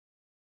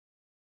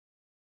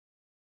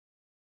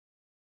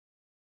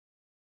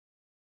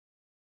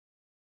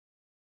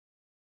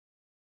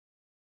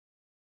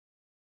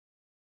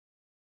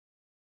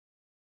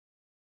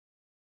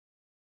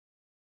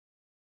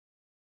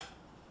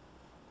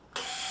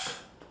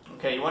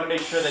Okay, you want to make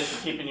sure that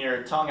you're keeping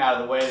your tongue out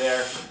of the way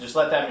there. Just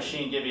let that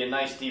machine give you a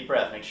nice deep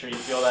breath. Make sure you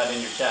feel that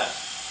in your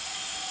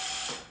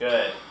chest.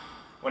 Good.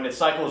 When it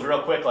cycles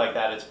real quick like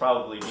that, it's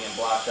probably being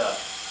blocked up.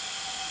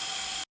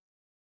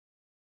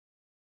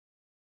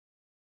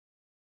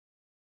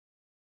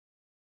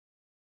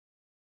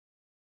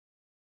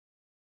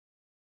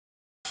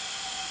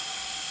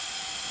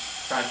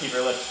 Try and keep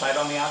your lips tight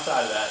on the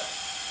outside of that.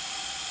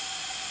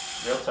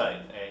 Real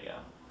tight. There you go.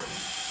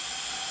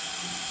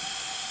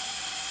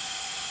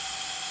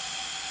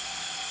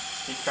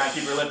 Try and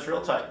keep your lips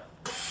real tight.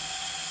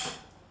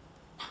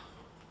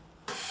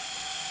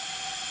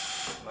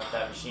 Let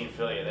that machine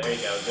fill you. There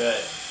you go. Good.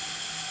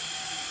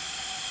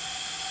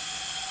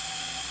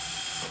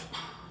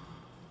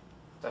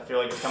 Does that feel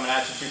like it's coming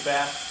at you too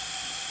fast?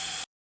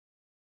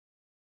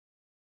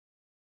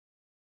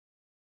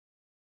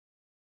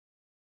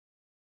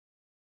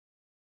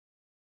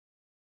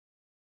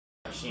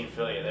 Machine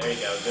fill you. There you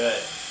go.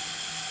 Good.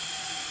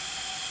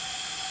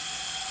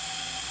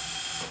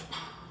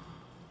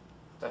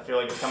 Does that feel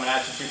like it's coming at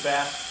you too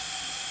fast?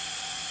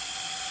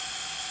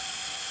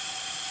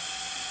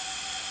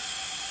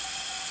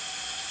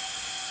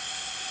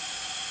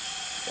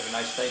 Get a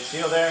nice tight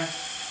seal there.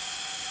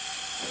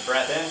 And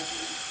breath in.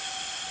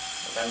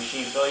 Let that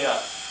machine fill you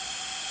up.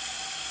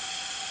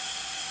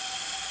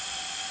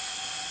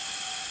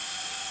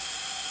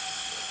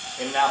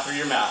 In and out through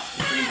your mouth.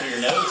 You breathe through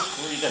your nose?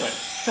 What are you doing?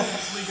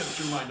 Leaking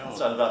through my nose.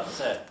 That's what I was about to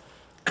say.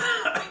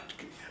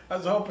 I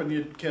was hoping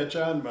you'd catch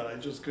on, but I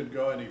just couldn't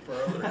go any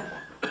further.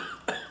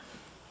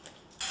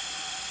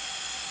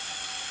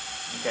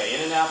 Okay,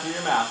 in and out through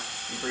your mouth.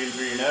 You breathe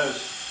through your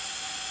nose.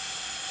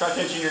 Try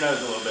pinching your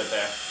nose a little bit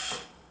there.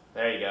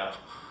 There you go.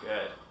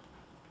 Good.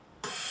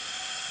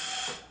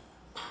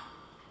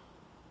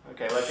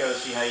 Okay, let go to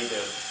see how you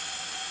do.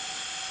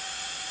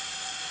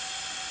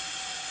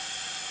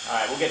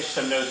 Alright, we'll get you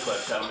some nose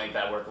clips. That'll make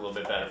that work a little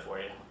bit better for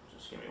you.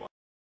 Just give me one.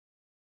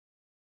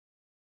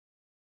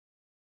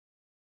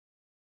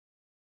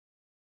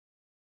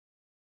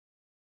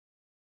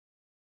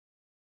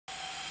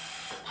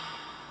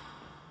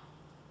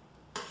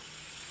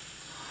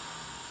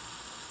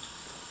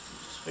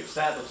 Fix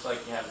that. Looks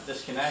like you have a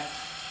disconnect.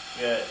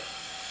 Good.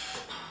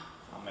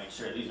 I'll make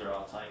sure these are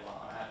all tight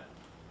while I'm at it.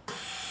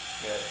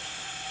 Good.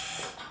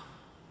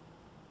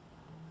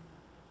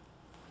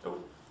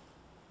 Oh.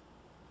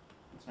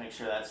 Let's make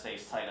sure that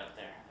stays tight up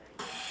there.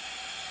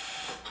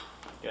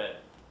 There you go. Good.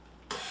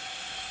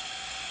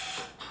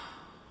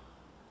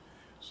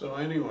 So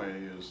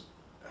anyway,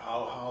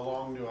 how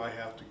long do I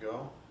have to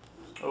go?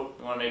 Oh,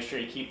 you want to make sure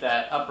you keep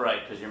that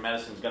upright because your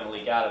medicine's going to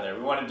leak out of there.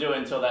 We want to do it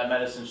until that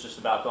medicine's just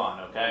about gone,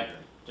 okay?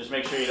 Just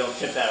make sure you don't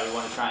tip that. We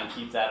want to try and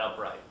keep that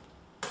upright.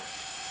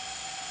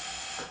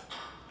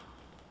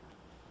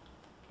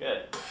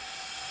 Good.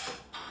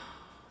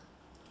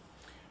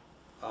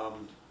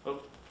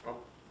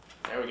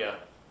 There we go.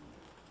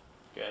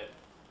 Good.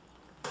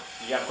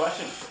 You got a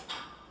question?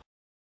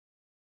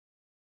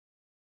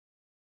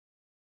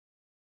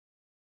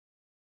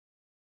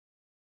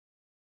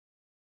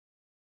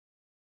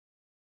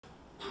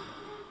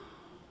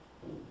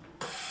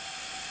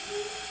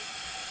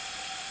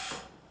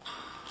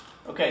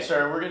 Okay,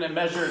 sir, we're going to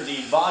measure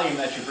the volume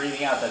that you're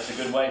breathing out. That's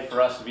a good way for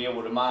us to be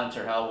able to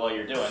monitor how well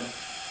you're doing.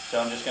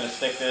 So I'm just going to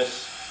stick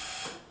this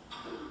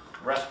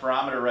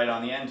respirometer right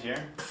on the end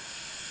here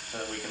so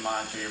that we can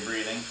monitor your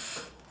breathing.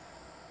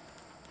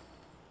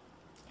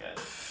 Good.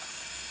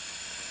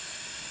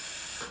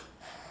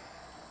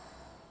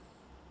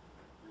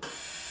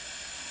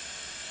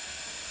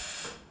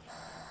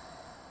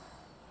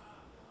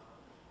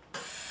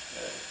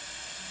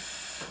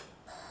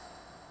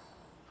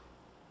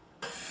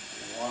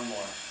 One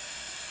more.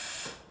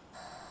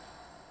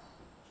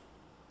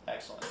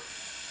 Excellent.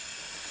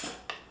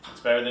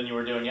 It's better than you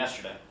were doing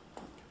yesterday.